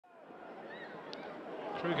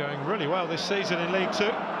Crewe going really well this season in League Two.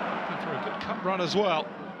 Looking for a good cup run as well.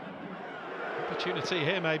 Opportunity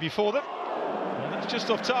here maybe for them. And that's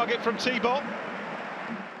just off target from T-Ball.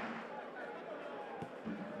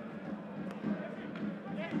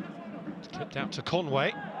 Clipped out to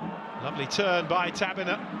Conway. Lovely turn by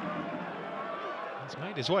Tabiner. He's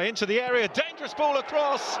made his way into the area. Dangerous ball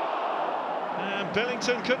across. And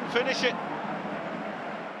Billington couldn't finish it.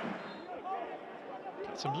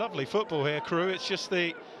 Got some lovely football here, Crewe. It's just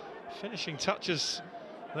the finishing touches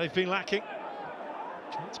they've been lacking.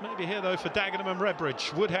 Chance maybe here though for Dagenham and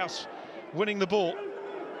Redbridge. Woodhouse winning the ball.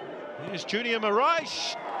 Here's Junior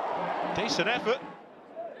Maraish. Decent effort.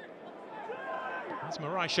 There's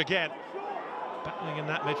Maraish again. Battling in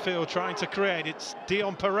that midfield, trying to create. It's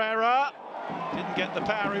Dion Pereira. Didn't get the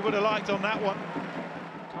power he would have liked on that one.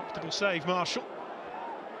 Comfortable save, Marshall.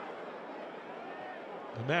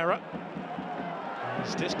 O'Meara.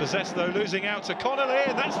 He's dispossessed though, losing out to Connolly,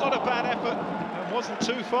 and that's not a bad effort and wasn't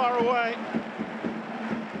too far away.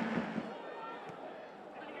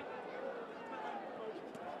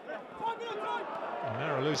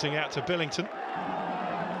 O'Meara losing out to Billington.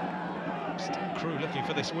 Still Crewe looking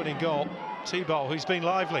for this winning goal. T-Ball, who's been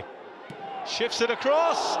lively, shifts it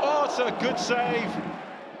across. Oh, it's a good save.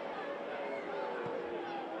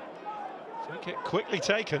 Free kick quickly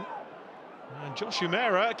taken. And Josh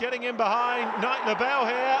O'Meara getting in behind Knight LaBelle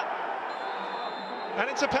here. And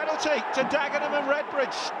it's a penalty to Dagenham and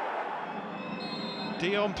Redbridge.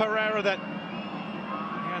 Dion Pereira then.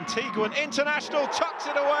 The Antiguan international tucks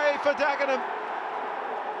it away for Dagenham.